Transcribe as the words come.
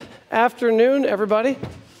afternoon, everybody.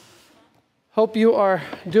 Hope you are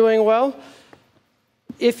doing well.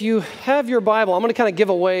 If you have your Bible, I'm going to kind of give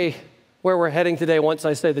away where we're heading today once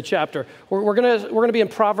I say the chapter. We're going to be in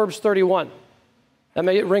Proverbs 31. That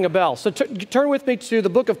may ring a bell. So turn with me to the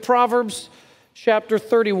book of Proverbs, chapter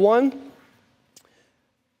 31.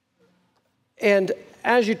 And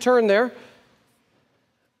as you turn there,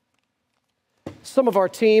 some of our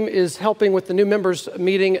team is helping with the new members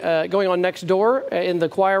meeting going on next door in the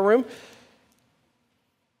choir room.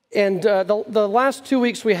 And the last 2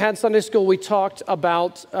 weeks we had Sunday school, we talked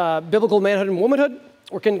about biblical manhood and womanhood.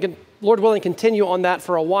 We're going to, Lord willing, continue on that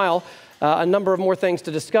for a while, a number of more things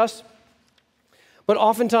to discuss. But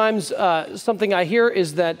oftentimes, something I hear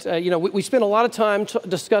is that, we spend a lot of time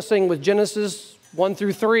discussing with Genesis 1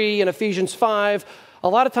 through 3 and Ephesians 5. A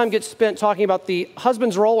lot of time gets spent talking about the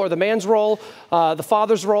husband's role or the man's role, the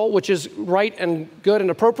father's role, which is right and good and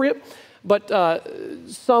appropriate. But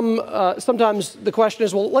sometimes the question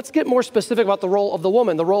is, well, let's get more specific about the role of the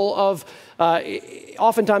woman, the role of,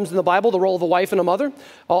 oftentimes in the Bible, the role of a wife and a mother,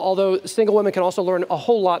 although single women can also learn a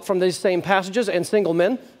whole lot from these same passages, and single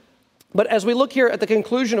men. But as we look here at the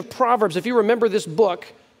conclusion of Proverbs, if you remember this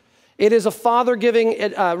book, it is a father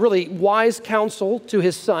giving really wise counsel to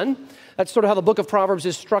his son. That's sort of how the book of Proverbs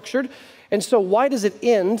is structured. And so why does it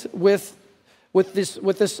end with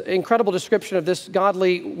this incredible description of this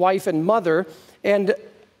godly wife and mother? And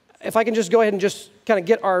if I can just go ahead and just kind of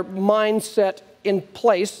get our mindset in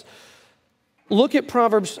place, look at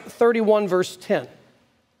Proverbs 31, verse 10.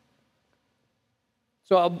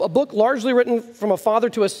 So a book largely written from a father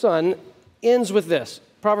to a son ends with this,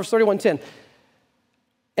 Proverbs 31:10.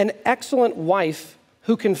 An excellent wife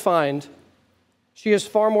who can find, she is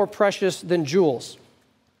far more precious than jewels.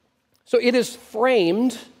 So it is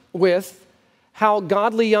framed with how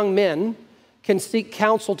godly young men can seek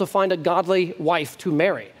counsel to find a godly wife to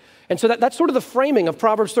marry. And so that's sort of the framing of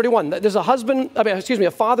Proverbs 31. There's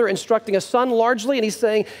a father instructing a son largely, and he's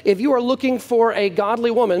saying, if you are looking for a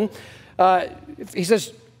godly woman, he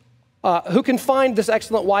says, who can find this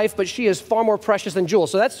excellent wife, but she is far more precious than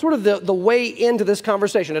jewels. So that's sort of the way into this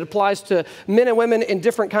conversation. It applies to men and women in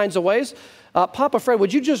different kinds of ways. Papa Fred,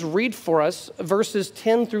 would you just read for us verses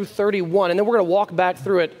 10 through 31, and then we're going to walk back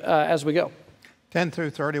through it as we go. 10 through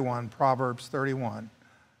 31, Proverbs 31.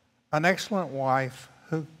 An excellent wife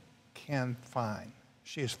who can find?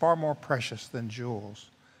 She is far more precious than jewels.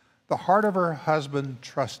 The heart of her husband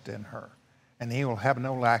trusts in her, and he will have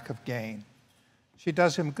no lack of gain. She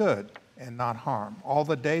does him good and not harm all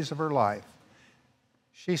the days of her life.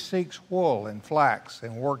 She seeks wool and flax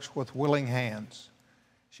and works with willing hands.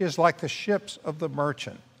 She is like the ships of the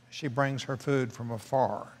merchant. She brings her food from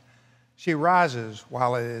afar. She rises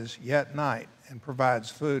while it is yet night and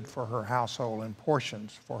provides food for her household and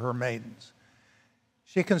portions for her maidens.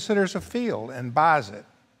 She considers a field and buys it.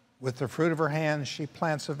 With the fruit of her hands, she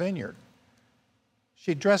plants a vineyard.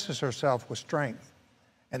 She dresses herself with strength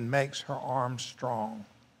and makes her arms strong.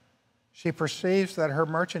 She perceives that her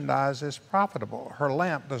merchandise is profitable. Her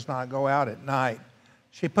lamp does not go out at night.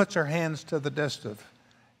 She puts her hands to the distaff,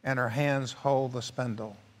 and her hands hold the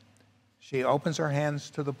spindle. She opens her hands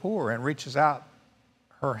to the poor and reaches out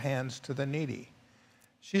her hands to the needy.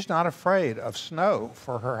 She's not afraid of snow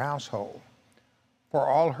for her household, for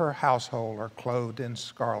all her household are clothed in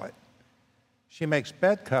scarlet. She makes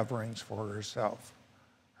bed coverings for herself.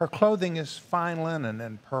 Her clothing is fine linen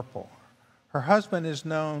and purple. Her husband is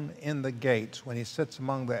known in the gates when he sits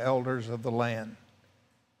among the elders of the land.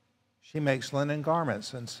 She makes linen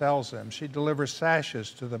garments and sells them. She delivers sashes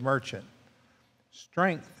to the merchant.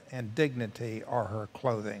 Strength and dignity are her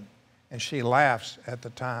clothing, and she laughs at the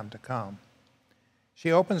time to come.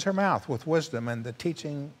 She opens her mouth with wisdom, and the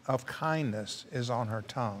teaching of kindness is on her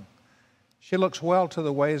tongue. She looks well to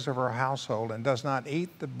the ways of her household and does not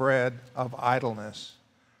eat the bread of idleness.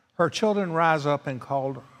 Her children rise up and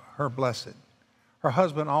call her blessed. Her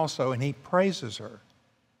husband also, and he praises her.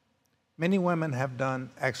 Many women have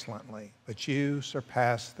done excellently, but you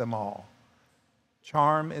surpass them all.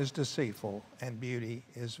 Charm is deceitful, and beauty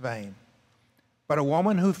is vain. But a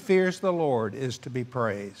woman who fears the Lord is to be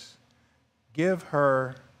praised. Give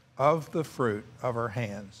her of the fruit of her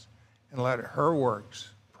hands, and let her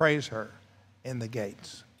works praise her in the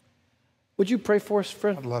gates. Would you pray for us,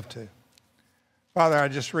 friend? I'd love to. Father, I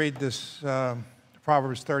just read this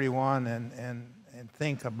Proverbs 31 and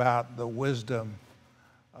think about the wisdom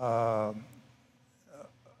of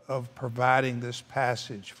providing this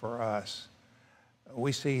passage for us.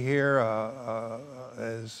 We see here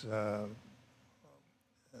as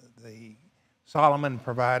the Solomon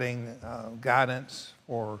providing guidance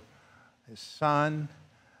for his son,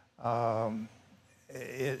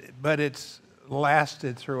 but it's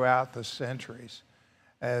lasted throughout the centuries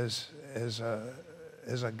as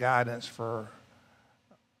a guidance for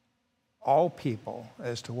all people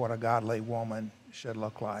as to what a godly woman should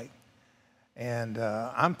look like. And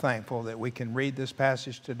I'm thankful that we can read this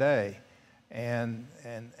passage today and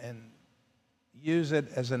use it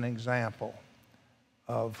as an example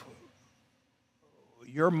of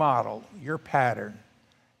your model, your pattern,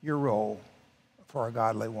 your role for a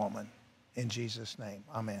godly woman. In Jesus' name,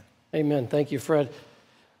 amen. Amen. Thank you, Fred.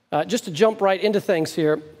 Just to jump right into things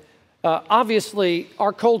here, obviously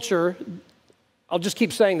our culture, I'll just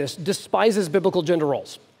keep saying this, despises biblical gender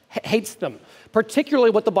roles, hates them, particularly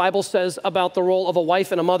what the Bible says about the role of a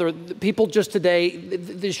wife and a mother. People just today,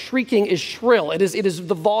 the shrieking is shrill. It is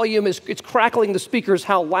the volume, it's crackling the speakers,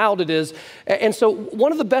 how loud it is. And so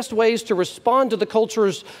one of the best ways to respond to the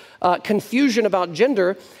culture's confusion about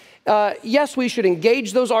gender, yes, we should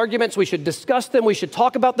engage those arguments, we should discuss them, we should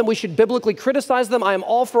talk about them, we should biblically criticize them. I am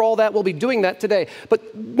all for all that. We'll be doing that today.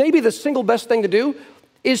 But maybe the single best thing to do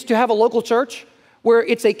is to have a local church where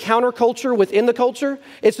it's a counterculture within the culture.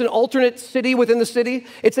 It's an alternate city within the city.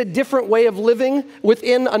 It's a different way of living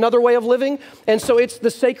within another way of living. And so it's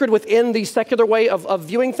the sacred within the secular way of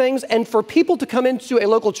viewing things. And for people to come into a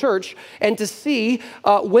local church and to see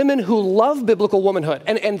women who love biblical womanhood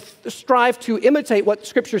and strive to imitate what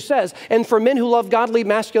Scripture says, and for men who love godly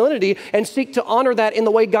masculinity and seek to honor that in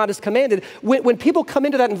the way God has commanded, when people come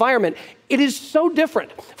into that environment, it is so different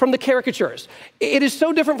from the caricatures. It is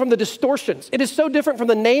so different from the distortions. It is so different from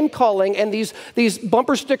the name calling and these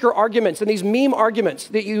bumper sticker arguments and these meme arguments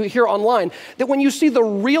that you hear online, that when you see the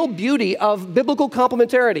real beauty of biblical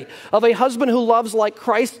complementarity, of a husband who loves like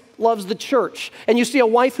Christ loves the church, and you see a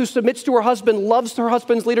wife who submits to her husband, loves her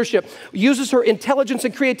husband's leadership, uses her intelligence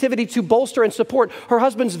and creativity to bolster and support her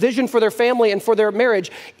husband's vision for their family and for their marriage,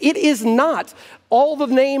 it is not all the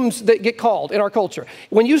names that get called in our culture.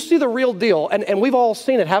 When you see the real deal, and we've all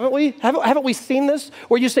seen it, haven't we? Haven't we seen this?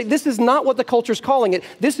 Where you say, this is not what the culture's calling it.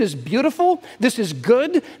 This is beautiful. This is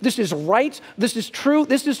good. This is right. This is true.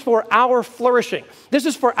 This is for our flourishing. This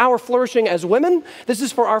is for our flourishing as women. This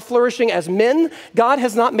is for our flourishing as men. God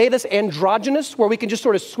has not made us androgynous, where we can just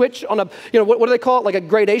sort of switch on a, what do they call it? Like a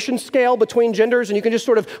gradation scale between genders, and you can just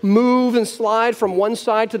sort of move and slide from one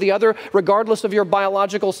side to the other, regardless of your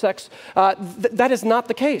biological sex. That is not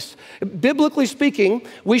the case. Biblically speaking,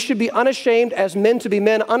 we should be unashamed as men to be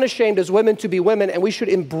men, unashamed as women to be women, and we should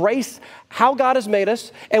embrace how God has made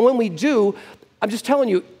us. And when we do, I'm just telling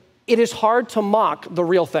you, it is hard to mock the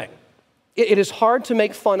real thing. It is hard to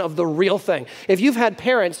make fun of the real thing. If you've had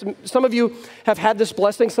parents, some of you have had this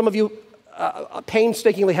blessing, some of you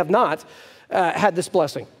painstakingly have not had this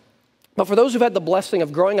blessing. But for those who've had the blessing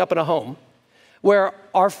of growing up in a home where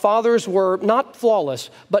our fathers were not flawless,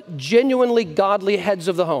 but genuinely godly heads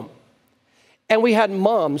of the home. And we had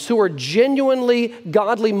moms who were genuinely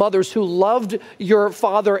godly mothers who loved your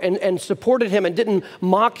father and supported him and didn't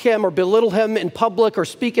mock him or belittle him in public or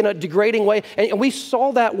speak in a degrading way. And we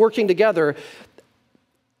saw that working together.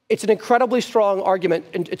 It's an incredibly strong argument,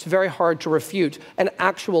 and it's very hard to refute an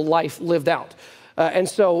actual life lived out.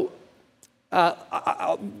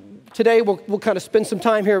 Today, we'll kind of spend some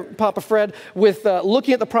time here, Papa Fred, with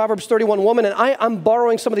looking at the Proverbs 31 woman. And I'm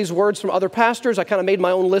borrowing some of these words from other pastors. I kind of made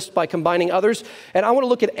my own list by combining others. And I want to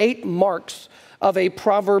look at 8 marks of a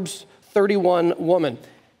Proverbs 31 woman.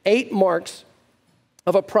 8 marks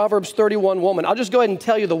of a Proverbs 31 woman. I'll just go ahead and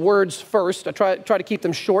tell you the words first. I try to keep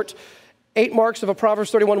them short. 8 marks of a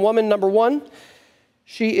Proverbs 31 woman. Number 1,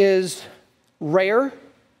 she is rare.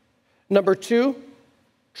 Number 2,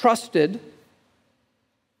 trusted.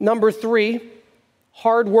 Number 3,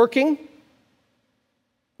 hardworking,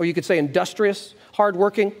 or you could say industrious,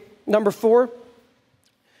 hardworking. Number 4,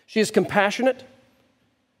 she is compassionate.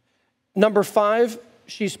 Number 5,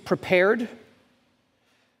 she's prepared.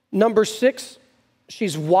 Number 6,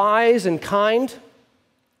 she's wise and kind.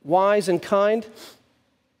 Wise and kind.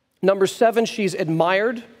 Number 7, she's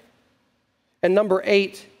admired. And number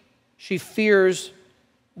 8, she fears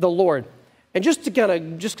the Lord. And just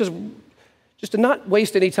to not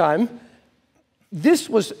waste any time, this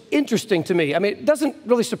was interesting to me. I mean, it doesn't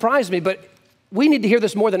really surprise me, but we need to hear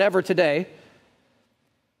this more than ever today.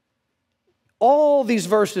 All these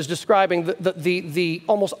verses describing the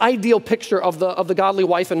almost ideal picture of the godly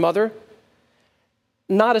wife and mother,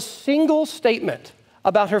 not a single statement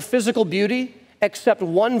about her physical beauty except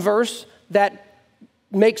one verse that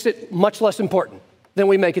makes it much less important than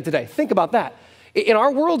we make it today. Think about that. In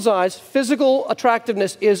our world's eyes, physical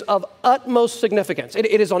attractiveness is of utmost significance. It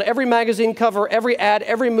is on every magazine cover, every ad,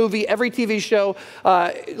 every movie, every TV show,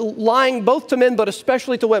 lying both to men but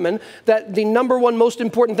especially to women, that the number one most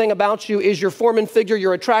important thing about you is your form and figure,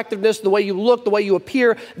 your attractiveness, the way you look, the way you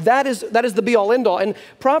appear. That is the be-all, end-all. And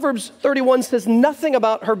Proverbs 31 says nothing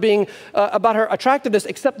about her being, about her attractiveness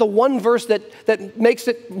except the one verse that makes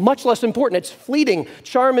it much less important. It's fleeting.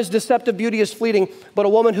 Charm is deceptive, beauty is fleeting, but a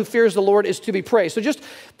woman who fears the Lord is to be praised. So just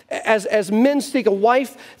as men seek a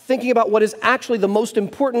wife, thinking about what is actually the most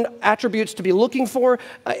important attributes to be looking for,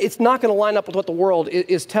 it's not going to line up with what the world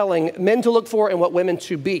is telling men to look for and what women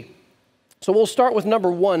to be. So we'll start with number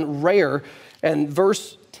one, rare, and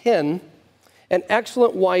verse 10. An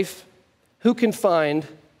excellent wife who can find,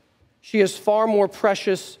 she is far more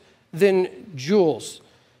precious than jewels.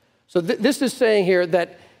 So this is saying here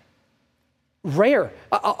that rare,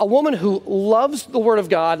 a woman who loves the Word of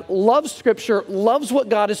God, loves Scripture, loves what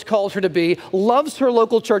God has called her to be, loves her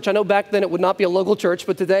local church. I know back then it would not be a local church,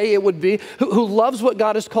 but today it would be, who loves what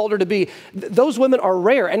God has called her to be. Those women are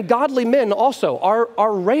rare, and godly men also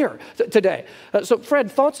are rare today. So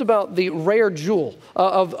Fred, thoughts about the rare jewel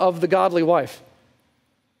of the godly wife?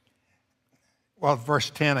 Well,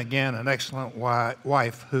 verse 10 again, an excellent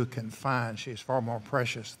wife who can find. She's far more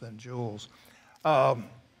precious than jewels.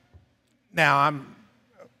 Now, I'm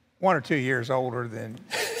 1 or 2 years older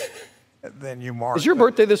than you, Mark. Is your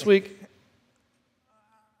birthday this week?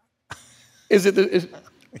 Is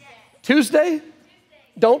Tuesday?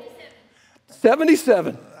 Don't.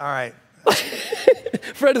 77. All right.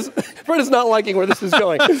 Fred is not liking where this is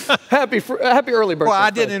going. Happy early birthday. Well, I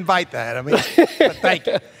Fred. didn't invite that. I mean, but thank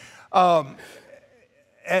you.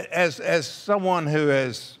 As someone who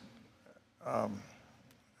has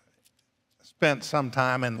spent some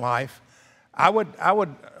time in life, I would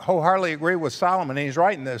wholeheartedly agree with Solomon. He's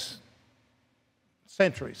writing this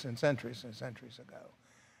centuries and centuries and centuries ago.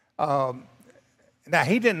 Now,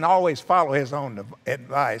 he didn't always follow his own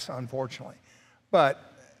advice, unfortunately. But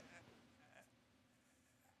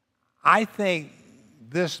I think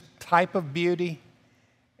this type of beauty,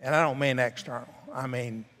 and I don't mean external, I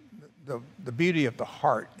mean the beauty of the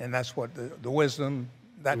heart, and that's what the wisdom,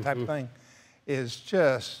 that type of thing, is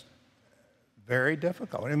just very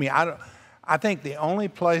difficult. I mean, I think the only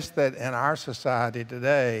place that in our society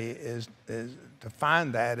today is to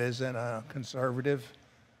find that is in a conservative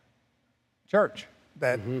church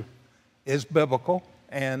that is biblical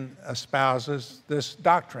and espouses this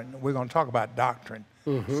doctrine. We're going to talk about doctrine,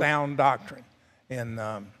 sound doctrine in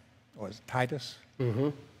Titus.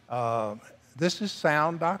 This is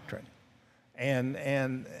sound doctrine,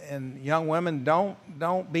 and young women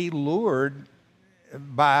don't be lured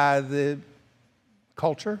by the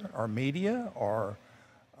culture or media or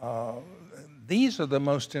these are the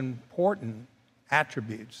most important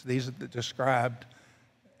attributes. These are described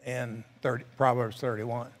in Proverbs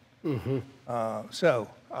 31.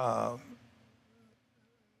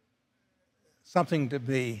 Something to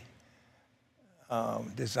be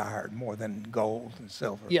desired more than gold and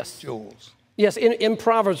silver, jewels. Yes, in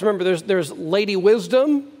Proverbs, remember, there's Lady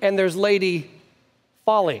Wisdom and there's Lady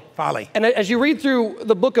Folly. And as you read through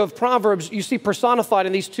the book of Proverbs, you see personified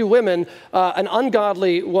in these two women, an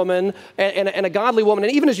ungodly woman and a godly woman.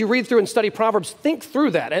 And even as you read through and study Proverbs, think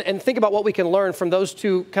through that and think about what we can learn from those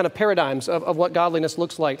two kind of paradigms of what godliness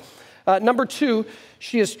looks like. Number two,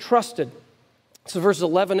 she is trusted. So verses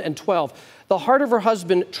 11 and 12. The heart of her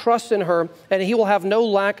husband trusts in her, and he will have no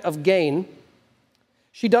lack of gain.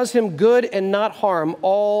 She does him good and not harm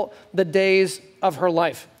all the days of her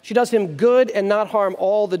life. She does him good and not harm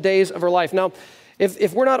all the days of her life. Now,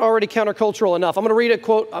 if we're not already countercultural enough, I'm going to read a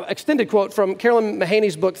quote, extended quote from Carolyn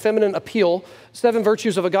Mahaney's book, Feminine Appeal, 7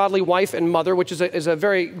 Virtues of a Godly Wife and Mother, which is a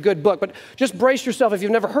very good book. But just brace yourself if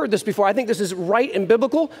you've never heard this before. I think this is right and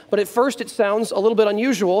biblical, but at first it sounds a little bit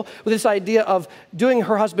unusual with this idea of doing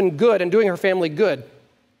her husband good and doing her family good.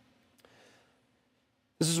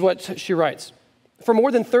 This is what she writes. For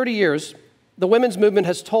more than 30 years, the women's movement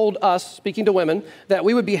has told us, speaking to women, that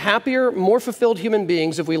we would be happier, more fulfilled human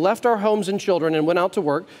beings if we left our homes and children and went out to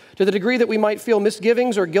work. To the degree that we might feel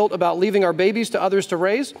misgivings or guilt about leaving our babies to others to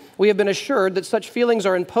raise, we have been assured that such feelings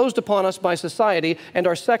are imposed upon us by society and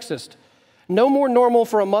are sexist. No more normal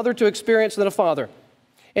for a mother to experience than a father.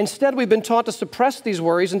 Instead, we've been taught to suppress these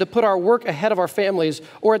worries and to put our work ahead of our families,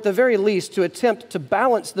 or at the very least, to attempt to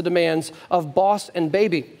balance the demands of boss and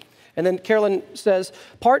baby. And then Carolyn says,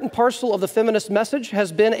 part and parcel of the feminist message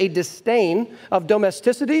has been a disdain of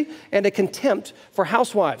domesticity and a contempt for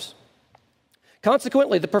housewives.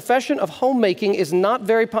 Consequently, the profession of homemaking is not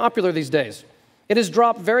very popular these days. It has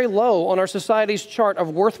dropped very low on our society's chart of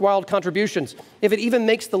worthwhile contributions, if it even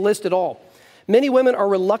makes the list at all. Many women are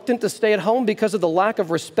reluctant to stay at home because of the lack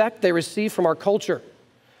of respect they receive from our culture.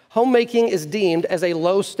 Homemaking is deemed as a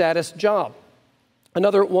low-status job.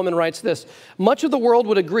 Another woman writes this: much of the world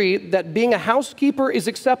would agree that being a housekeeper is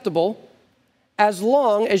acceptable as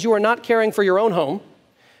long as you are not caring for your own home.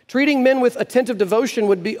 Treating men with attentive devotion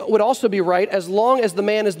would also be right as long as the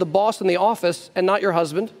man is the boss in the office and not your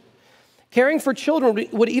husband. Caring for children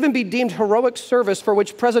would even be deemed heroic service for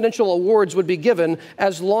which presidential awards would be given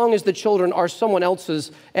as long as the children are someone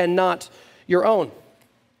else's and not your own.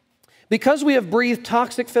 Because we have breathed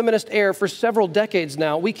toxic feminist air for several decades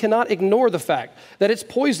now, we cannot ignore the fact that its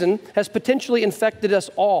poison has potentially infected us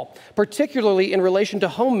all, particularly in relation to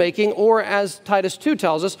homemaking or, as Titus 2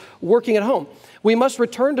 tells us, working at home. We must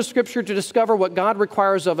return to Scripture to discover what God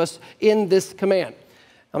requires of us in this command.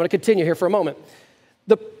 I'm going to continue here for a moment.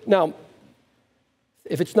 Now,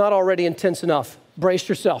 if it's not already intense enough, brace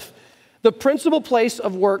yourself. The principal place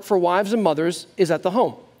of work for wives and mothers is at the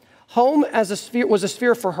home. Home as a sphere was a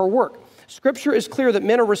sphere for her work. Scripture is clear that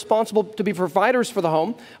men are responsible to be providers for the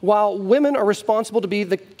home, while women are responsible to be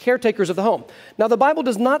the caretakers of the home. Now, the Bible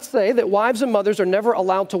does not say that wives and mothers are never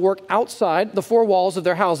allowed to work outside the four walls of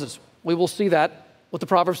their houses. We will see that with the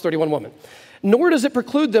Proverbs 31 woman. Nor does it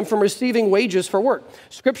preclude them from receiving wages for work.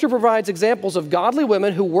 Scripture provides examples of godly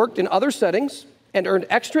women who worked in other settings and earned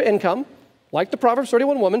extra income, like the Proverbs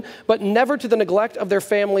 31 woman, but never to the neglect of their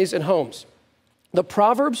families and homes. The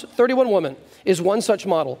Proverbs 31 woman is one such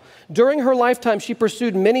model. During her lifetime, she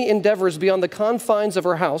pursued many endeavors beyond the confines of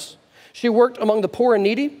her house. She worked among the poor and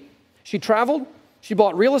needy. She traveled. She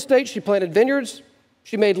bought real estate. She planted vineyards.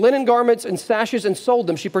 She made linen garments and sashes and sold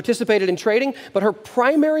them. She participated in trading, but her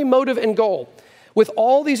primary motive and goal with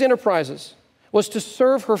all these enterprises was to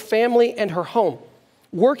serve her family and her home.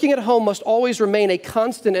 Working at home must always remain a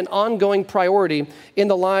constant and ongoing priority in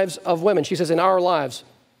the lives of women. She says, in our lives.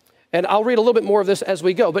 And I'll read a little bit more of this as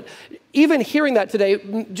we go. But even hearing that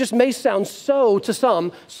today just may sound to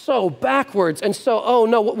some, so backwards and so, oh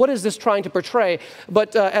no, what is this trying to portray?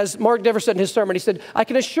 But as Mark Dever said in his sermon, he said, I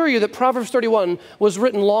can assure you that Proverbs 31 was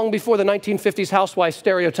written long before the 1950s housewife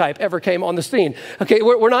stereotype ever came on the scene. Okay,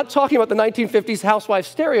 we're not talking about the 1950s housewife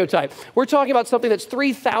stereotype. We're talking about something that's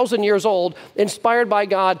 3,000 years old, inspired by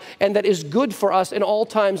God, and that is good for us in all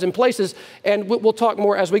times and places. And we'll talk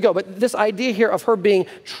more as we go. But this idea here of her being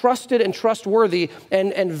trusted and trustworthy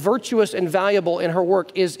and virtuous and valuable in her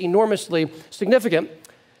work is enormously significant.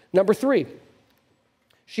 Number 3,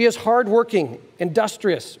 she is hardworking,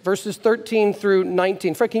 industrious, verses 13 through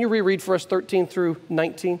 19. Fred, can you reread for us 13 through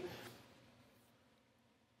 19?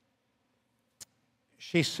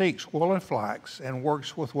 She seeks wool and flax and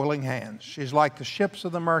works with willing hands. She's like the ships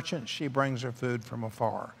of the merchant. She brings her food from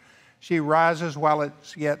afar. She rises while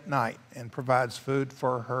it's yet night and provides food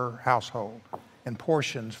for her household and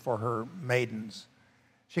portions for her maidens.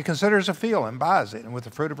 She considers a field and buys it, and with the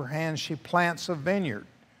fruit of her hands she plants a vineyard.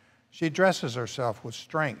 She dresses herself with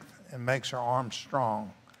strength and makes her arms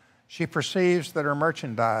strong. She perceives that her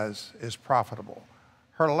merchandise is profitable.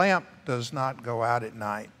 Her lamp does not go out at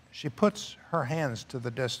night. She puts her hands to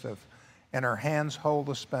the distaff, and her hands hold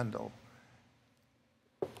the spindle.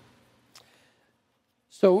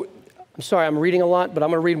 So, I'm sorry, I'm reading a lot, but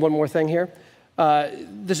I'm going to read one more thing here.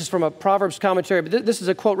 This is from a Proverbs commentary, but this is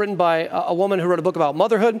a quote written by a woman who wrote a book about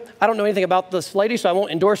motherhood. I don't know anything about this lady, so I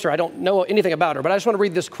won't endorse her. I don't know anything about her, but I just want to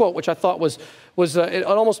read this quote, which I thought was it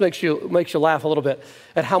almost makes you laugh a little bit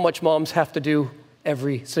at how much moms have to do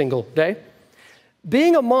every single day.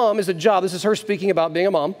 Being a mom is a job. This is her speaking about being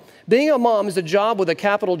a mom. Being a mom is a job with a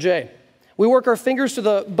capital J. We work our fingers to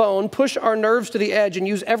the bone, push our nerves to the edge, and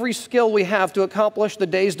use every skill we have to accomplish the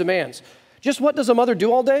day's demands. Just what does a mother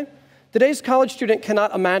do all day? Today's college student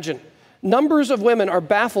cannot imagine. Numbers of women are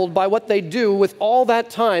baffled by what they do with all that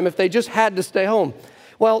time if they just had to stay home.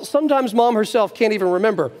 Well, sometimes mom herself can't even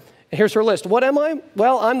remember. Here's her list. What am I?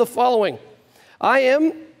 Well, I'm the following. I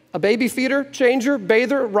am a baby feeder, changer,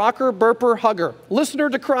 bather, rocker, burper, hugger, listener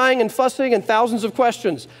to crying and fussing and thousands of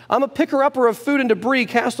questions. I'm a picker-upper of food and debris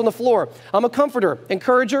cast on the floor. I'm a comforter,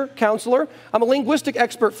 encourager, counselor. I'm a linguistic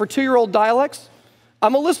expert for 2-year-old dialects.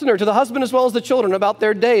 I'm a listener to the husband as well as the children about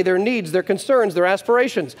their day, their needs, their concerns, their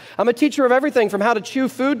aspirations. I'm a teacher of everything from how to chew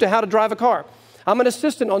food to how to drive a car. I'm an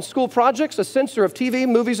assistant on school projects, a censor of TV,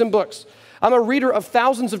 movies, and books. I'm a reader of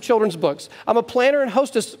thousands of children's books. I'm a planner and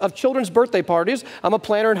hostess of children's birthday parties. I'm a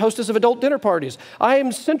planner and hostess of adult dinner parties. I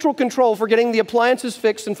am central control for getting the appliances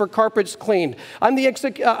fixed and for carpets cleaned. I'm the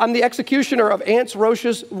executioner of ants,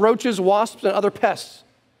 roaches, wasps, and other pests.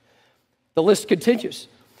 The list continues.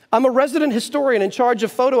 I'm a resident historian in charge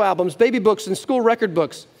of photo albums, baby books, and school record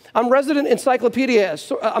books. I'm a resident encyclopedia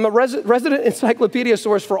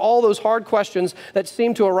source for all those hard questions that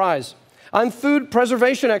seem to arise. I'm food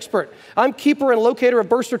preservation expert. I'm keeper and locator of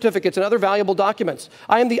birth certificates and other valuable documents.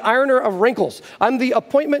 I am the ironer of wrinkles. I'm the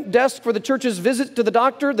appointment desk for the church's visit to the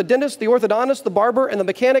doctor, the dentist, the orthodontist, the barber, and the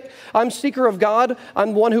mechanic. I'm seeker of God.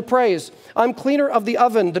 I'm one who prays. I'm cleaner of the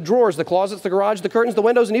oven, the drawers, the closets, the garage, the curtains, the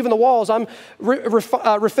windows, and even the walls. I'm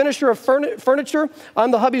refinisher of furniture.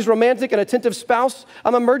 I'm the hubby's romantic and attentive spouse.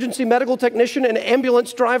 I'm emergency medical technician and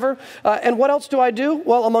ambulance driver. And what else do I do?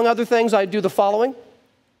 Well, among other things, I do the following.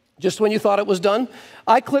 Just when you thought it was done,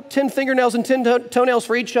 I clip 10 fingernails and 10 toenails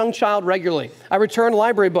for each young child regularly. I return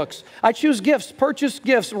library books. I choose gifts, purchase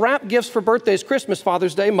gifts, wrap gifts for birthdays, Christmas,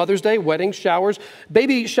 Father's Day, Mother's Day, weddings, showers,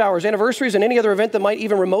 baby showers, anniversaries, and any other event that might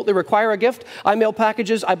even remotely require a gift. I mail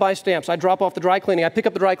packages. I buy stamps. I drop off the dry cleaning. I pick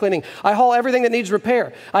up the dry cleaning. I haul everything that needs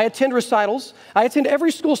repair. I attend recitals. I attend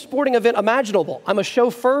every school sporting event imaginable. I'm a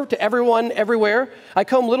chauffeur to everyone, everywhere. I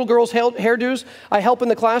comb little girls' hairdos. I help in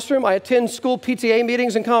the classroom. I attend school PTA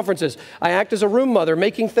meetings and conferences. I act as a room mother,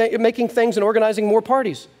 making things and organizing more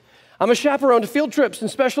parties. I'm a chaperone to field trips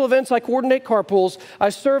and special events. I coordinate carpools. I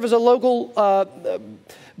serve as a local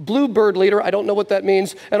Bluebird leader, I don't know what that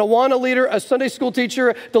means, an Awana leader, a Sunday school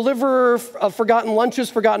teacher, deliverer of forgotten lunches,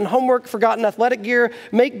 forgotten homework, forgotten athletic gear,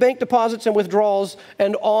 make bank deposits and withdrawals,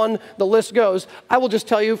 and on the list goes. I will just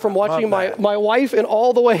tell you from watching my wife in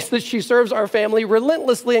all the ways that she serves our family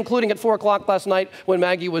relentlessly, including at 4 o'clock last night when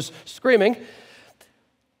Maggie was screaming.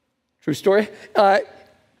 True story.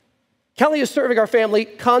 Kelly is serving our family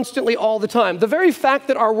constantly all the time. The very fact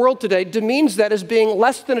that our world today demeans that as being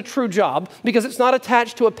less than a true job because it's not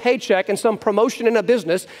attached to a paycheck and some promotion in a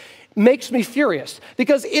business makes me furious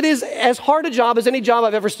because it is as hard a job as any job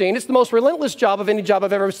I've ever seen. It's the most relentless job of any job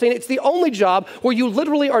I've ever seen. It's the only job where you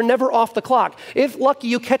literally are never off the clock. If lucky,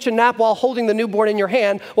 you catch a nap while holding the newborn in your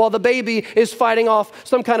hand while the baby is fighting off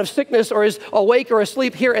some kind of sickness or is awake or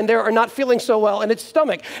asleep here and there or not feeling so well in its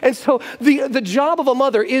stomach. And so the job of a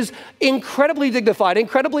mother is incredibly dignified,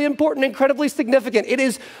 incredibly important, incredibly significant. It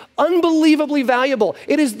is unbelievably valuable.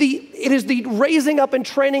 It is the raising up and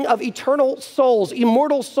training of eternal souls,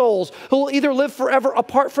 immortal souls, who will either live forever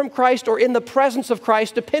apart from Christ or in the presence of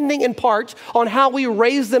Christ, depending in part on how we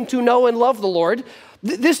raise them to know and love the Lord.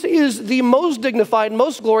 This is the most dignified,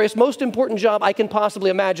 most glorious, most important job I can possibly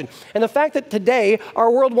imagine. And the fact that today our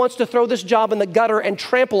world wants to throw this job in the gutter and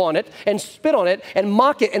trample on it and spit on it and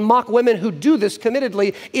mock women who do this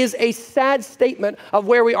committedly is a sad statement of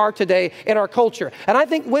where we are today in our culture. And I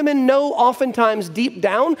think women know oftentimes deep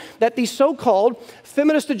down that the so-called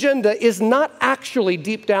feminist agenda is not actually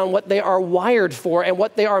deep down what they are wired for and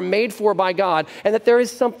what they are made for by God, and that there is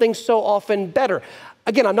something so often better.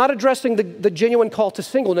 Again, I'm not addressing the genuine call to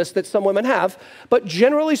singleness that some women have, but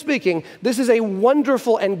generally speaking, this is a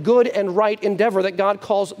wonderful and good and right endeavor that God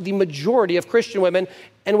calls the majority of Christian women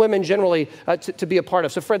and women generally to be a part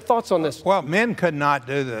of. So Fred, thoughts on this? Well, men could not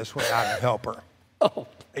do this without a helper. Oh.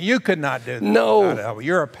 You could not do this without a helper.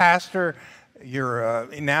 You're a pastor.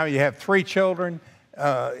 Now you have 3 children.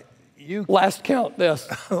 Last count, yes.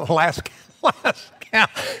 last count.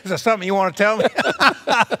 Is that something you want to tell me?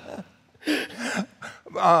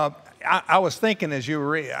 I was thinking as you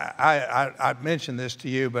were I mentioned this to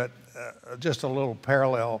you, but just a little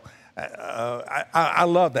parallel. I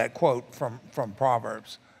love that quote from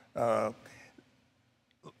Proverbs.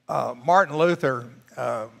 Martin Luther,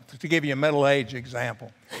 to give you a middle-aged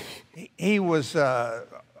example, he was a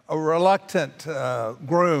reluctant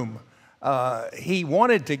groom. He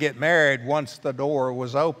wanted to get married once the door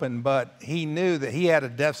was open, but he knew that he had a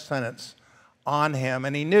death sentence on him,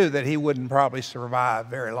 and he knew that he wouldn't probably survive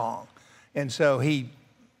very long. And so he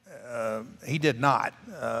did not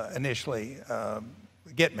initially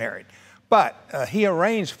get married. But he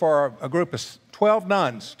arranged for a group of 12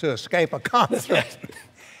 nuns to escape a convent. Right.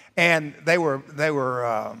 And they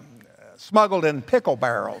were smuggled in pickle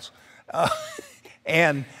barrels.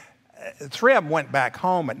 And 3 of them went back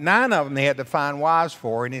home, but 9 of them he had to find wives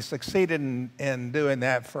for, and he succeeded in doing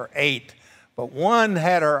that for 8. But 1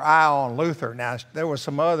 had her eye on Luther. Now, there were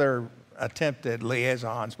some other attempted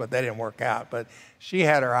liaisons, but they didn't work out. But she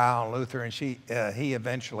had her eye on Luther, and he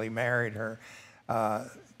eventually married her.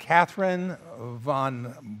 Catherine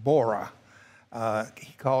von Bora.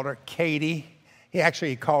 He called her Katie. He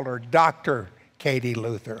actually called her Dr. Katie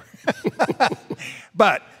Luther.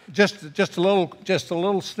 But just a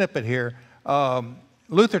little snippet here.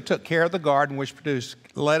 Luther took care of the garden, which produced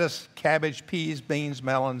lettuce, cabbage, peas, beans,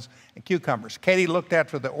 melons, and cucumbers. Katie looked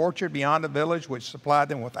after the orchard beyond the village, which supplied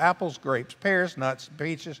them with apples, grapes, pears, nuts,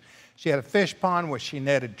 peaches. She had a fish pond, which she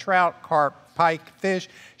netted trout, carp, pike, fish.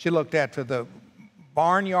 She looked after the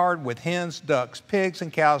barnyard with hens, ducks, pigs,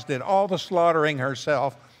 and cows, did all the slaughtering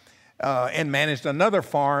herself, and managed another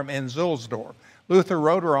farm in Zulsdorf. Luther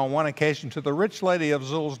wrote her on one occasion to the rich lady of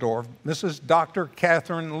Zulsdorf, Mrs. Dr.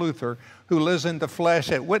 Catherine Luther, who lives in the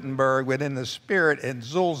flesh at Wittenberg, but in the spirit in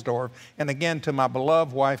Zulsdorf. And again, to my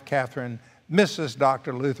beloved wife, Catherine, Mrs.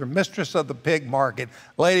 Dr. Luther, mistress of the pig market,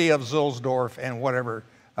 lady of Zulsdorf, and whatever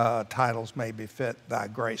titles may befit thy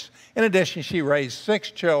grace. In addition, she raised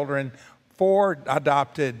 6 children, 4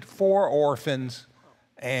 adopted, 4 orphans,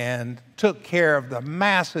 and took care of the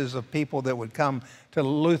masses of people that would come to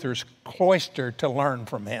Luther's cloister to learn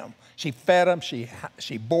from him. She fed them,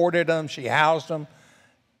 she boarded them, she housed them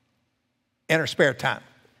in her spare time.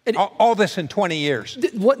 All this in 20 years.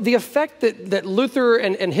 What the effect that Luther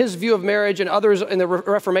and his view of marriage and others in the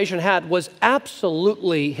Reformation had was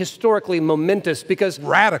absolutely historically momentous because...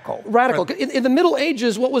 Radical. In the Middle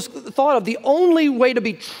Ages, what was thought of, the only way to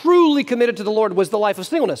be truly committed to the Lord was the life of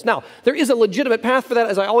singleness. Now, there is a legitimate path for that,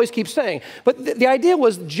 as I always keep saying. But the idea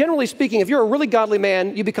was, generally speaking, if you're a really godly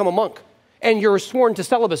man, you become a monk. And you're sworn to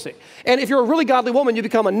celibacy. And if you're a really godly woman, you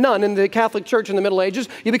become a nun. In the Catholic Church in the Middle Ages,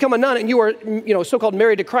 you become a nun and you are, so-called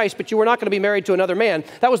married to Christ, but you were not going to be married to another man.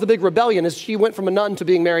 That was the big rebellion, as she went from a nun to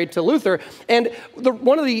being married to Luther. And I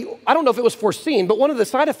don't know if it was foreseen, but one of the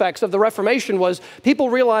side effects of the Reformation was people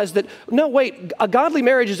realized that, no, wait, a godly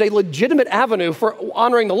marriage is a legitimate avenue for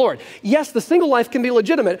honoring the Lord. Yes, the single life can be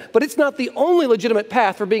legitimate, but it's not the only legitimate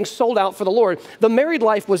path for being sold out for the Lord. The married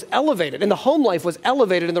life was elevated, and the home life was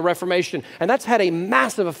elevated in the Reformation. And that's had a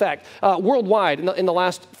massive effect worldwide in the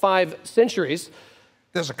last 5 centuries.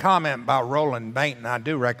 There's a comment by Roland Bainton. I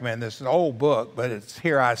do recommend this. It's an old book, but it's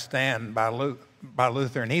Here I Stand by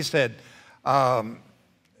Luther. And he said,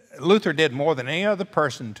 Luther did more than any other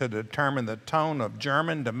person to determine the tone of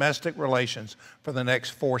German domestic relations for the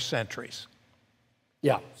next 4 centuries.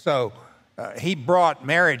 Yeah. So he brought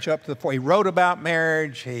marriage up to the point. He wrote about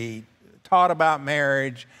marriage. He taught about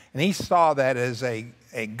marriage. And he saw that as a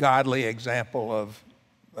godly example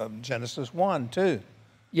of Genesis 1, 2.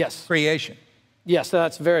 Yes. Creation. Yes,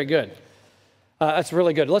 that's very good. That's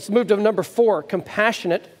really good. Let's move to number 4,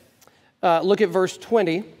 compassionate. Look at verse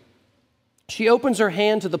 20. She opens her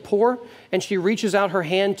hand to the poor, and she reaches out her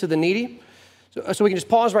hand to the needy. So we can just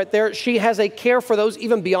pause right there. She has a care for those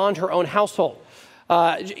even beyond her own household.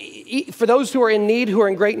 For those who are in need, who are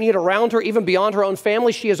in great need around her, even beyond her own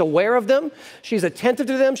family, she is aware of them. She's attentive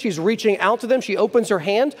to them. She's reaching out to them. She opens her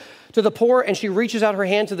hand to the poor, and she reaches out her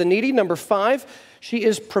hand to the needy. Number 5, she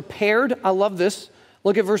is prepared. I love this.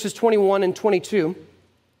 Look at verses 21 and 22.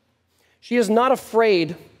 She is not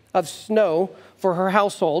afraid of snow for her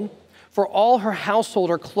household, for all her household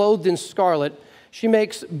are clothed in scarlet. She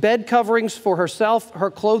makes bed coverings for herself. Her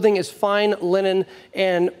clothing is fine linen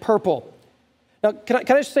and purple. Now, can I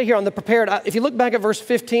just say here on the prepared, if you look back at verse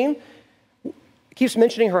 15, it keeps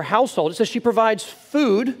mentioning her household. It says she provides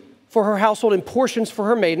food for her household in portions for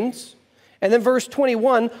her maidens. And then verse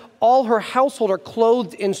 21, all her household are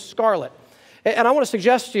clothed in scarlet. And I want to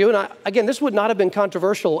suggest to you, and again, this would not have been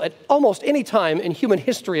controversial at almost any time in human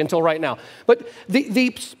history until right now, but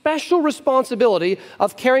the special responsibility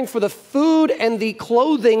of caring for the food and the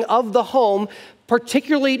clothing of the home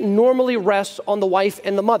particularly normally rests on the wife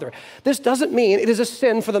and the mother. This doesn't mean it is a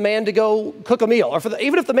sin for the man to go cook a meal, or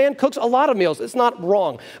even if the man cooks a lot of meals, it's not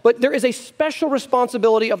wrong. But there is a special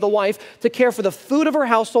responsibility of the wife to care for the food of her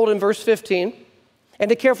household in verse 15, and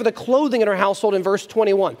to care for the clothing in her household in verse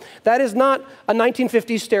 21. That is not a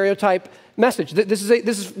 1950s stereotype message. This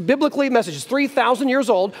is biblically message. It's 3,000 years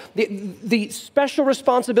old. The special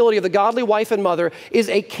responsibility of the godly wife and mother is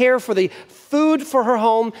a care for the food for her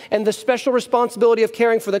home and the special responsibility of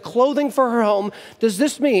caring for the clothing for her home. Does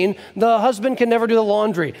this mean the husband can never do the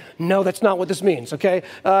laundry? No, that's not what this means, okay?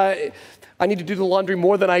 I need to do the laundry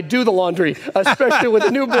more than I do the laundry, especially with a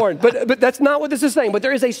newborn. But that's not what this is saying. But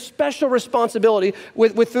there is a special responsibility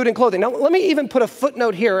with food and clothing. Now, let me even put a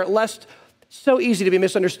footnote here, lest so easy to be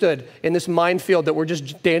misunderstood in this minefield that we're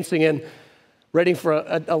just dancing in, ready for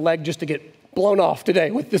a leg just to get blown off today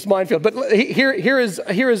with this minefield. But here is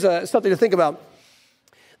something to think about.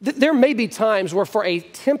 There may be times where for a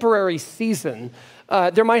temporary season,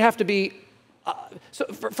 there might have to be So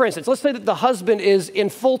for instance, let's say that the husband is in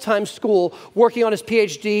full-time school working on his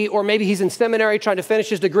PhD, or maybe he's in seminary trying to finish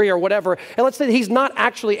his degree or whatever, and let's say that he's not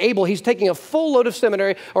actually able, he's taking a full load of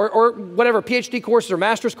seminary or whatever, PhD courses or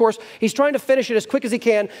master's course, he's trying to finish it as quick as he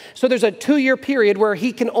can, so there's a 2-year period where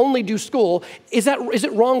he can only do school. Is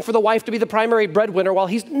it wrong for the wife to be the primary breadwinner while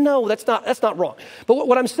no, that's not wrong. But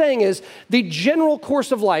what I'm saying is the general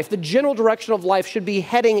course of life, the general direction of life should be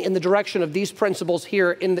heading in the direction of these principles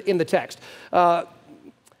here in the text.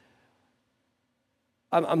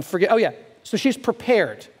 I'm forgetting. Oh, yeah. So she's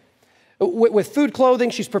prepared. With food, clothing,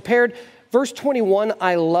 she's prepared. Verse 21,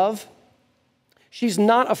 I love. She's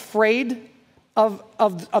not afraid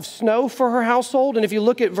of snow for her household. And if you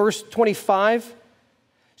look at verse 25,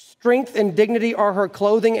 strength and dignity are her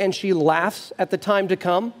clothing, and she laughs at the time to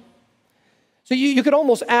come. So you could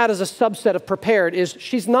almost add as a subset of prepared is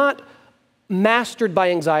she's not mastered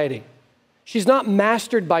by anxiety. She's not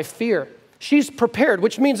mastered by fear. She's prepared,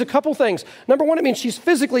 which means a couple things. Number one, it means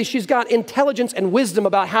she's got intelligence and wisdom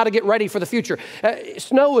about how to get ready for the future.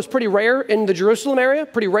 Snow is pretty rare in the Jerusalem area,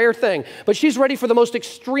 pretty rare thing. But she's ready for the most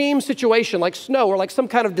extreme situation like snow or like some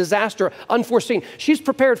kind of disaster, unforeseen. She's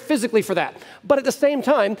prepared physically for that. But at the same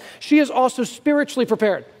time, she is also spiritually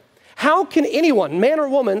prepared. How can anyone, man or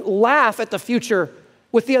woman, laugh at the future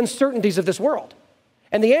with the uncertainties of this world?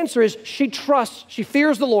 And the answer is she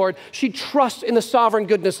fears the Lord, she trusts in the sovereign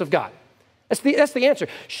goodness of God. That's the answer.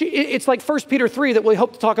 It's like 1 Peter 3 that we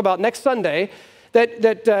hope to talk about next Sunday,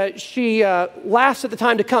 that she laughs at the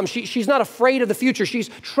time to come. She's not afraid of the future. She's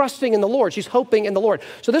trusting in the Lord. She's hoping in the Lord.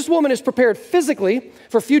 So this woman is prepared physically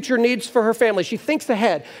for future needs for her family. She thinks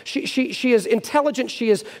ahead. She is intelligent.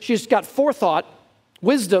 She's got forethought,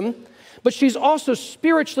 wisdom, but she's also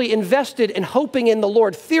spiritually invested in hoping in the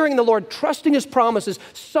Lord, fearing the Lord, trusting His promises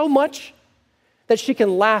so much that she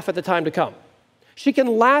can laugh at the time to come. She can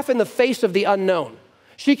laugh in the face of the unknown.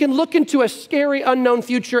 She can look into a scary unknown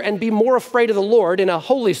future and be more afraid of the Lord in a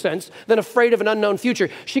holy sense than afraid of an unknown future.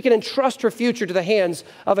 She can entrust her future to the hands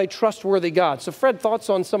of a trustworthy God. So Fred,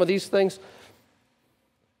 thoughts on some of these things?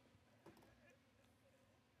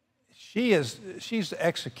 She's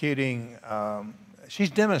executing,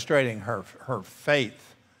 she's demonstrating her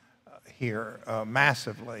faith here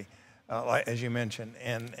massively, like, as you mentioned,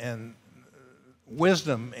 and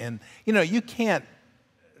wisdom. And you can't,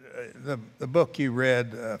 the book you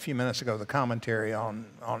read a few minutes ago, the commentary on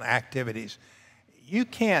activities, you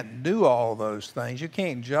can't do all those things, you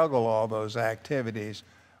can't juggle all those activities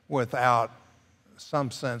without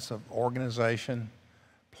some sense of organization,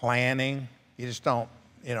 planning. You just don't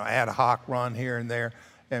ad hoc run here and there.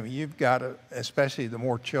 I mean, you've got to, especially the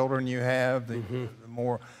more children you have, the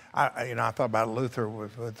more I thought about Luther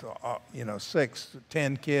with 6 to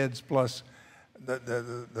 10 kids plus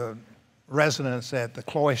the residents at the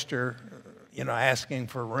cloister, asking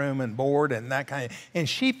for room and board and that kind of, and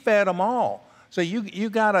she fed them all. So you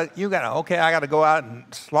gotta, okay, I gotta go out and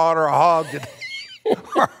slaughter a hog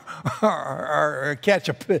or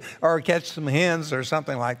catch some hens or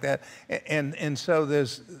something like that. And so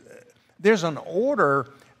there's an order,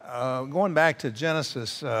 going back to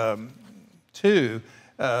Genesis 2,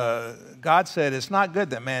 God said, it's not good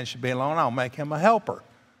that man should be alone, I'll make him a helper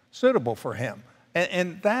suitable for him.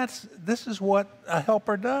 And this is what a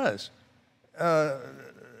helper does.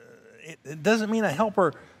 It doesn't mean a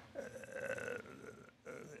helper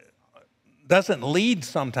doesn't lead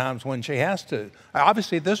sometimes when she has to.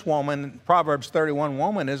 Obviously, this woman, Proverbs 31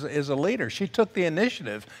 woman, is a leader. She took the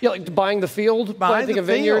initiative. Yeah, like buying the field, planting a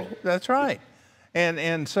vineyard. That's right.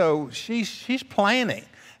 And so she's planning.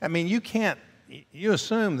 I mean, you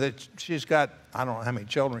assume that she's got, I don't know how many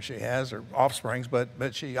children she has or offsprings, but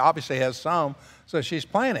she obviously has some, so she's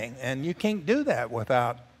planning. And you can't do that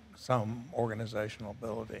without some organizational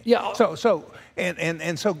ability. Yeah. So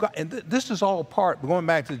God, this is all part, going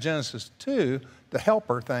back to Genesis 2, the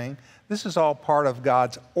helper thing, this is all part of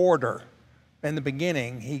God's order. In the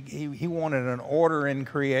beginning, he wanted an order in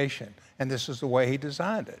creation, and this is the way he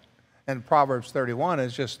designed it. And Proverbs 31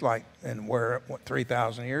 is just like, and we're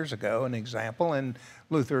 3,000 years ago, an example, and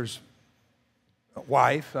Luther's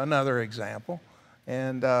wife, another example.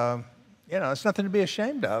 And, it's nothing to be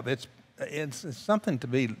ashamed of. It's something to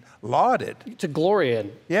be lauded. To glory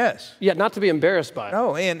in. Yes. Yeah, not to be embarrassed by.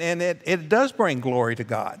 No, and it does bring glory to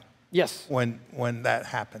God. Yes. When that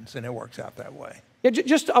happens, and it works out that way.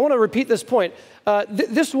 Yeah, I want to repeat this point.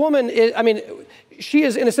 This woman she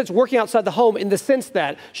is in a sense working outside the home in the sense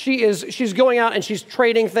that she's going out and she's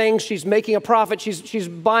trading things, she's making a profit, she's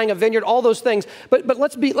buying a vineyard, all those things. But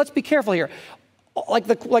let's be careful here. like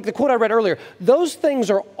the quote I read earlier, those things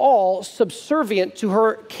are all subservient to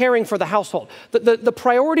her caring for the household. The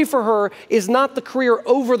priority for her is not the career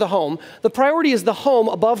over the home. The priority is the home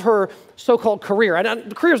above her so-called career.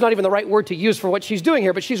 And career is not even the right word to use for what she's doing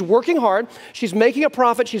here, but she's working hard, she's making a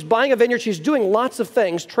profit, she's buying a vineyard, she's doing lots of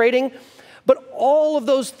things, trading. But all of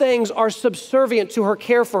those things are subservient to her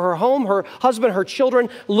care for her home, her husband, her children,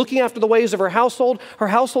 looking after the ways of her household. Her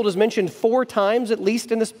household is mentioned 4 times at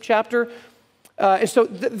least in this chapter. And so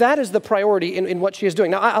that is the priority in what she is doing.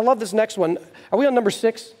 Now, I love this next one. Are we on number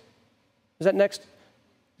 6? Is that next?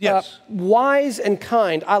 Yes. Wise and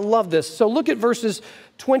kind. I love this. So look at verses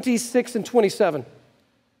 26 and 27.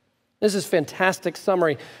 This is fantastic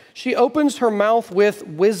summary. She opens her mouth with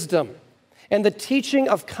wisdom, and the teaching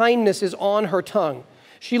of kindness is on her tongue.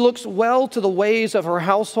 She looks well to the ways of her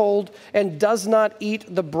household and does not eat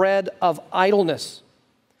the bread of idleness.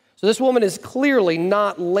 So this woman is clearly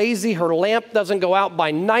not lazy. Her lamp doesn't go out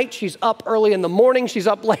by night. She's up early in the morning. She's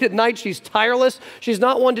up late at night. She's tireless. She's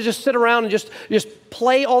not one to just sit around and just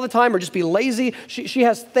play all the time or just be lazy. She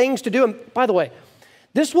has things to do. And by the way,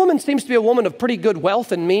 this woman seems to be a woman of pretty good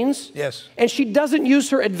wealth and means. Yes. And she doesn't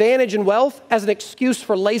use her advantage in wealth as an excuse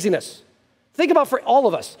for laziness. Think about for all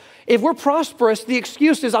of us. If we're prosperous, the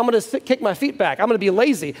excuse is I'm going to kick my feet back. I'm going to be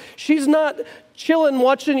lazy. She's not chilling,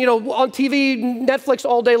 watching, on TV, Netflix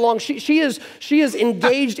all day long. She is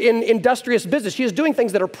engaged in industrious business. She is doing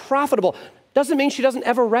things that are profitable. Doesn't mean she doesn't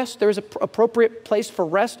ever rest. There is an appropriate place for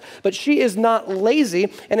rest, but she is not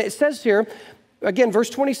lazy. And it says here, again, verse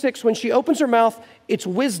 26, when she opens her mouth, it's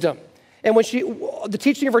wisdom. And the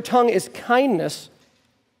teaching of her tongue is kindness.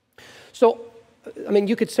 So, I mean,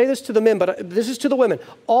 you could say this to the men, but this is to the women.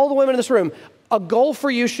 All the women in this room, a goal for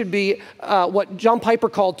you should be what John Piper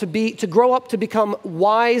called to grow up to become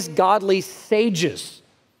wise, godly sages.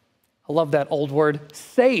 I love that old word,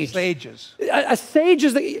 sage. Sages. A sage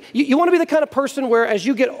is you want to be the kind of person where as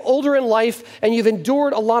you get older in life and you've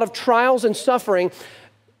endured a lot of trials and suffering,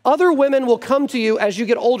 other women will come to you as you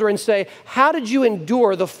get older and say, how did you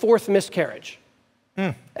endure the 4th miscarriage?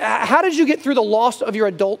 How did you get through the loss of your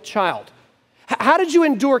adult child? How did you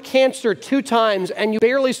endure cancer 2 times and you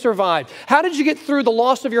barely survived? How did you get through the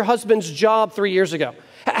loss of your husband's job 3 years ago?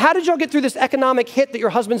 How did y'all get through this economic hit that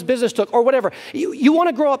your husband's business took or whatever? You want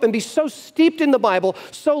to grow up and be so steeped in the Bible,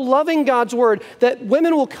 so loving God's word that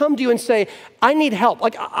women will come to you and say, I need help.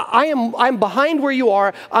 Like I'm behind where you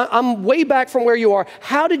are. I'm way back from where you are.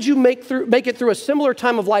 How did you make it through a similar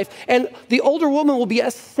time of life? And the older woman will be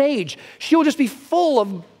a sage. She will just be full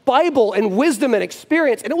of Bible and wisdom and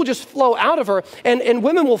experience, and it will just flow out of her, and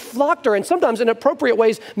women will flock to her, and sometimes in appropriate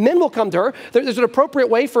ways, men will come to her. There's an appropriate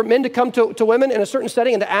way for men to come to women in a certain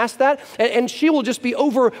setting and to ask that, and she will just be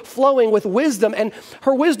overflowing with wisdom, and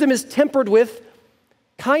her wisdom is tempered with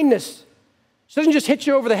kindness. She doesn't just hit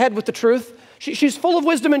you over the head with the truth. She's full of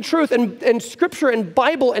wisdom and truth and Scripture and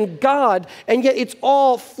Bible and God, and yet it's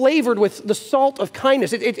all flavored with the salt of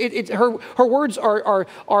kindness. Her words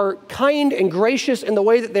are kind and gracious in the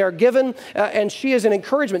way that they are given, and she is an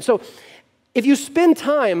encouragement. So if you spend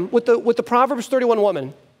time with the Proverbs 31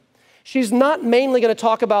 woman, she's not mainly going to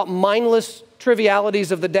talk about mindless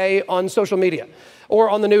trivialities of the day on social media or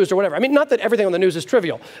on the news or whatever. I mean, not that everything on the news is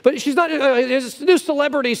trivial, but she's not, there's new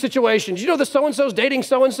celebrity situations. You know, the so-and-so's dating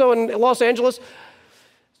so-and-so in Los Angeles?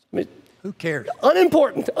 I mean, who cares?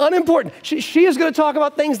 Unimportant. She is going to talk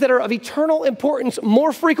about things that are of eternal importance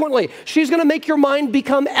more frequently. She's going to make your mind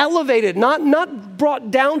become elevated, not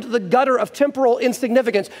brought down to the gutter of temporal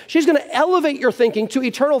insignificance. She's going to elevate your thinking to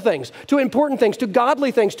eternal things, to important things, to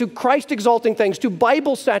godly things, to Christ-exalting things, to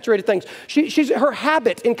Bible-saturated things. Her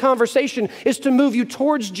habit in conversation is to move you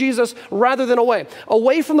towards Jesus rather than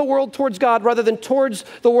away from the world towards God rather than towards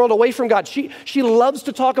the world away from God. She loves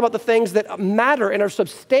to talk about the things that matter and are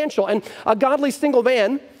substantial. And a godly single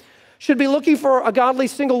man should be looking for a godly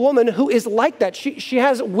single woman who is like that. She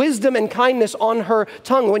has wisdom and kindness on her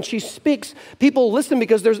tongue. When she speaks, people listen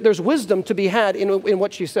because there's wisdom to be had in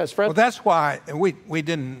what she says. Fred? Well, that's why we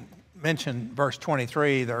didn't mention verse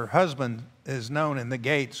 23. Their husband is known in the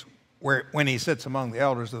gates when he sits among the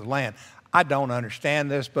elders of the land. I don't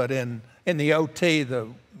understand this, but in the OT, the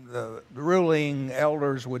ruling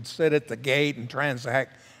elders would sit at the gate and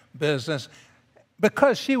transact business.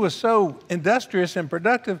 Because she was so industrious and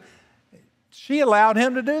productive, she allowed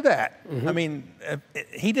him to do that. Mm-hmm. I mean,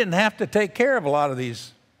 he didn't have to take care of a lot of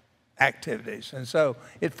these activities. And so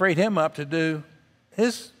it freed him up to do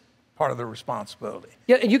his part of the responsibility.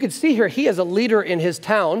 Yeah, and you can see here, he as a leader in his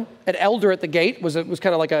town, an elder at the gate was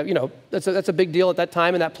kind of like a, that's a big deal at that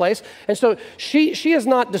time in that place. And so she is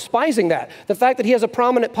not despising that. The fact that he has a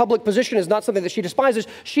prominent public position is not something that she despises.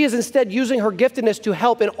 She is instead using her giftedness to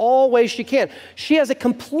help in all ways she can. She has a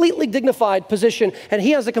completely dignified position, and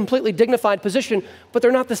he has a completely dignified position, but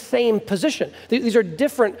they're not the same position. These are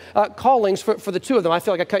different callings for the two of them. I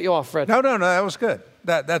feel like I cut you off, Fred. No, that was good.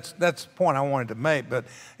 That's the point I wanted to make, but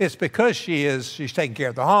it's because she's taking care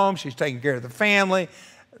of the home, she's taking care of the family,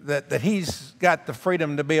 that he's got the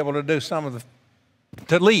freedom to be able to do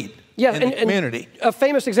to lead in the community. A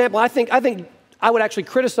famous example, I think I would actually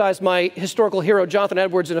criticize my historical hero, Jonathan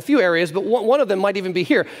Edwards, in a few areas, but one of them might even be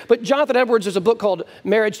here. But Jonathan Edwards, there's a book called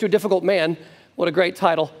Marriage to a Difficult Man. What a great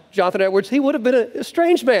title. Jonathan Edwards, he would have been a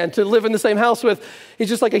strange man to live in the same house with. He's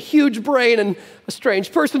just like a huge brain and a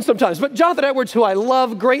strange person sometimes. But Jonathan Edwards, who I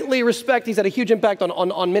love, greatly respect, he's had a huge impact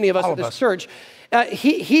on many of us at this church.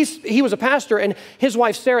 He was a pastor, and his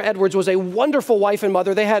wife, Sarah Edwards, was a wonderful wife and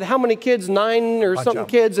mother. They had how many kids? 9 or something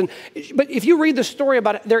kids. But if you read the story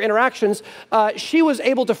about their interactions, she was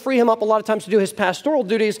able to free him up a lot of times to do his pastoral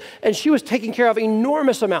duties, and she was taking care of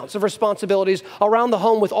enormous amounts of responsibilities around the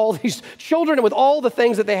home with all these children and with all the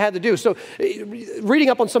things that they had to do. So reading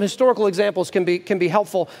up on some historical examples can be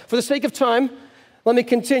helpful. For the sake of time, let me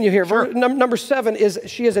continue here. Sure. Number 7 is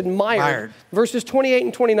she is admired. Verses 28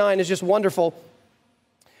 and 29 is just wonderful.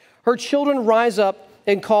 Her children rise up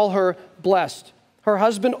and call her blessed. Her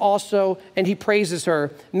husband also, and he praises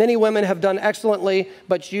her. Many women have done excellently,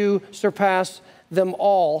 but you surpass them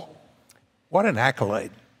all. What an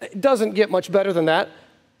accolade. It doesn't get much better than that.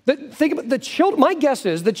 Think about the children. My guess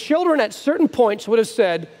is the children at certain points would have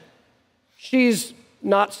said, she's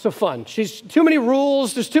not so fun. She's too many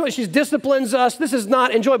rules. She disciplines us. This is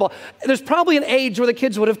not enjoyable. There's probably an age where the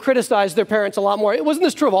kids would have criticized their parents a lot more. Wasn't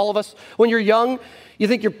this true of all of us? When you're young, you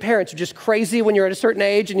think your parents are just crazy when you're at a certain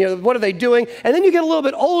age, and you're, what are they doing? And then you get a little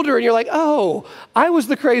bit older, and you're like, oh, I was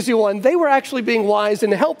the crazy one. They were actually being wise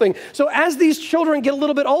and helping. So as these children get a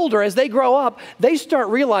little bit older, as they grow up, they start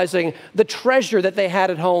realizing the treasure that they had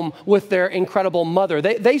at home with their incredible mother.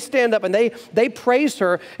 They stand up and they praise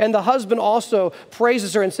her, and the husband also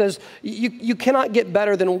praises her and says, you cannot get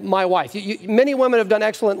better than my wife. Many women have done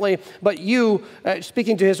excellently, but you,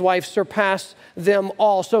 speaking to his wife, surpass them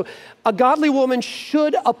all. So a godly woman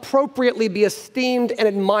should appropriately be esteemed and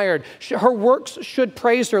admired. Her works should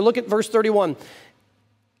praise her. Look at verse 31.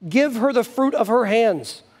 Give her the fruit of her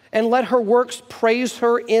hands, and let her works praise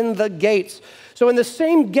her in the gates. So in the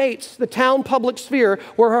same gates, the town public sphere,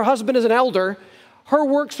 where her husband is an elder, her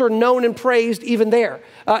works are known and praised even there.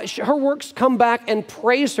 Her works come back and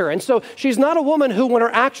praise her. And so she's not a woman who, when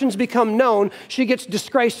her actions become known, she gets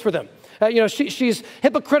disgraced for them. She's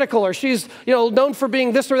hypocritical, or she's, known for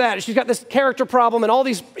being this or that. She's got this character problem and all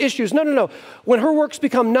these issues. No. When her works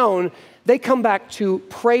become known, they come back to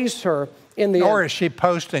praise her in the end. Nor is she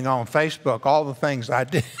posting on Facebook all the things I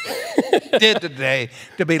did today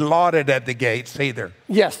to be lauded at the gates either.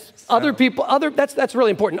 Yes. So. Other people, that's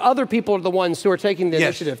really important. Other people are the ones who are taking the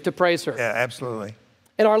initiative to praise her. Yeah, absolutely.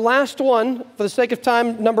 And our last one, for the sake of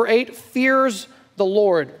time, number 8, fears the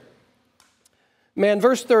Lord. Man,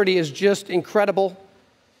 verse 30 is just incredible.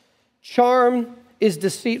 Charm is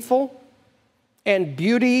deceitful, and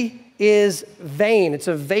beauty is vain. It's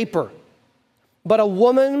a vapor. But a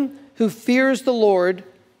woman who fears the Lord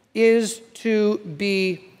is to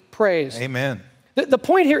be praised. Amen. The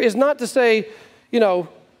point here is not to say, the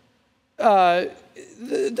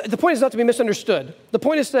point is not to be misunderstood. The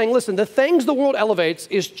point is saying, listen, the things the world elevates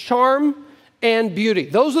is charm and beauty.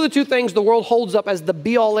 Those are the two things the world holds up as the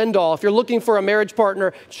be-all, end-all. If you're looking for a marriage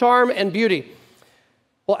partner, charm and beauty.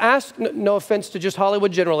 Well, ask, no offense to just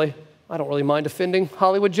Hollywood generally. I don't really mind offending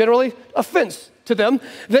Hollywood generally. Offense to them.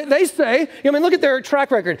 They say, look at their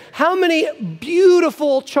track record. How many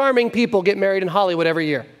beautiful, charming people get married in Hollywood every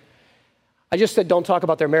year? I just said don't talk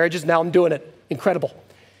about their marriages. Now I'm doing it. Incredible.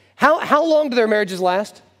 How long do their marriages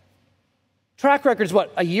last? Track record is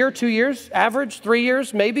what, a year, 2 years, average, 3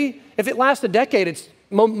 years, maybe? If it lasts a decade, it's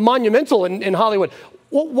monumental in Hollywood.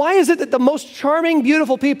 Well, why is it that the most charming,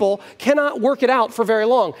 beautiful people cannot work it out for very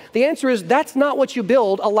long? The answer is that's not what you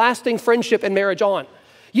build a lasting friendship and marriage on.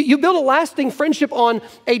 You build a lasting friendship on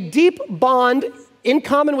a deep bond in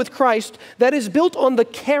common with Christ that is built on the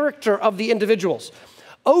character of the individuals.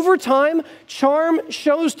 Over time, charm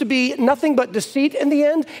shows to be nothing but deceit in the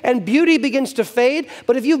end, and beauty begins to fade.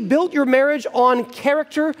 But if you've built your marriage on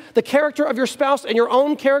character, the character of your spouse and your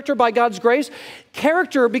own character by God's grace,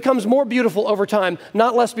 character becomes more beautiful over time,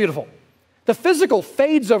 not less beautiful. The physical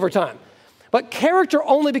fades over time. But character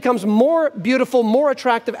only becomes more beautiful, more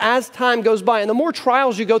attractive as time goes by. And the more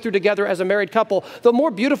trials you go through together as a married couple, the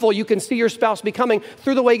more beautiful you can see your spouse becoming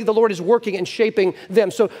through the way the Lord is working and shaping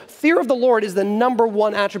them. So fear of the Lord is the number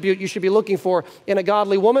one attribute you should be looking for in a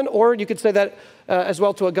godly woman, or you could say that as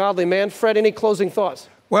well to a godly man. Fred, any closing thoughts?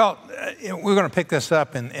 Well, we're going to pick this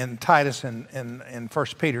up in Titus and 1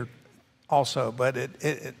 Peter also, but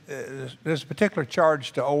there's a particular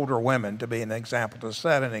charge to older women to be an example, to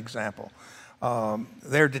set an example.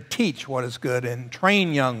 They're to teach what is good and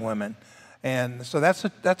train young women. And so that's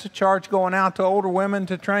a charge going out to older women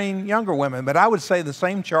to train younger women. But I would say the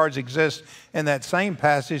same charge exists in that same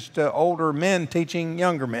passage to older men teaching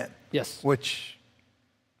younger men. Yes. Which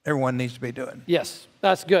everyone needs to be doing. Yes,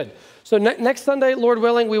 that's good. So next Sunday, Lord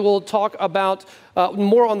willing, we will talk about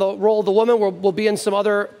more on the role of the woman. We'll be in some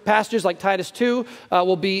other passages like Titus 2.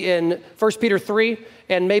 We'll be in 1 Peter 3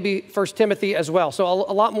 and maybe 1 Timothy as well. So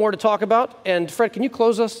a lot more to talk about. And Fred, can you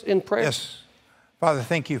close us in prayer? Yes. Father,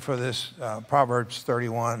 thank you for this Proverbs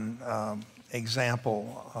 31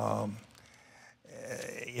 example.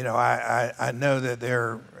 I know that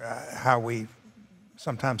they're how we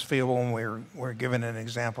sometimes feel when we're given an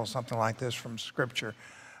example, something like this from Scripture.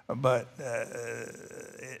 But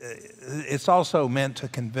it's also meant to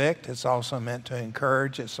convict. It's also meant to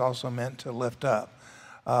encourage. It's also meant to lift up.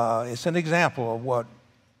 It's an example of what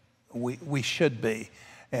we should be.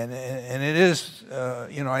 And it is,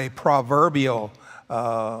 a proverbial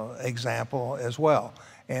example as well,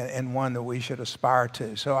 and one that we should aspire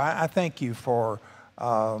to. So I thank you for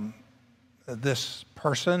this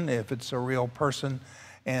person, if it's a real person,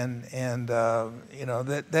 and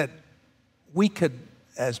that we could,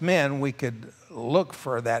 as men, we could look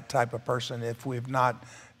for that type of person if we've not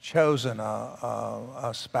chosen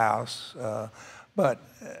a spouse. But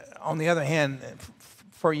on the other hand,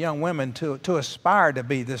 for young women to aspire to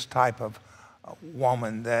be this type of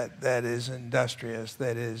woman that is industrious,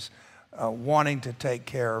 that is wanting to take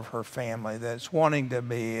care of her family, that's wanting to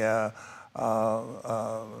be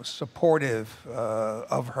supportive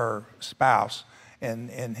of her spouse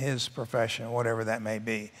in his profession, whatever that may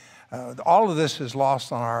be. All of this is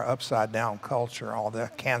lost on our upside-down culture, all the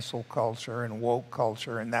cancel culture and woke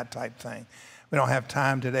culture and that type thing. We don't have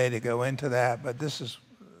time today to go into that, but this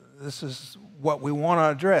is what we want to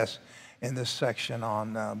address in this section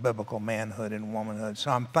on biblical manhood and womanhood.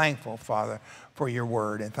 So I'm thankful, Father, for your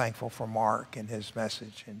word, and thankful for Mark and his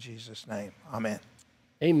message. In Jesus' name, amen.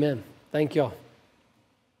 Amen. Thank y'all.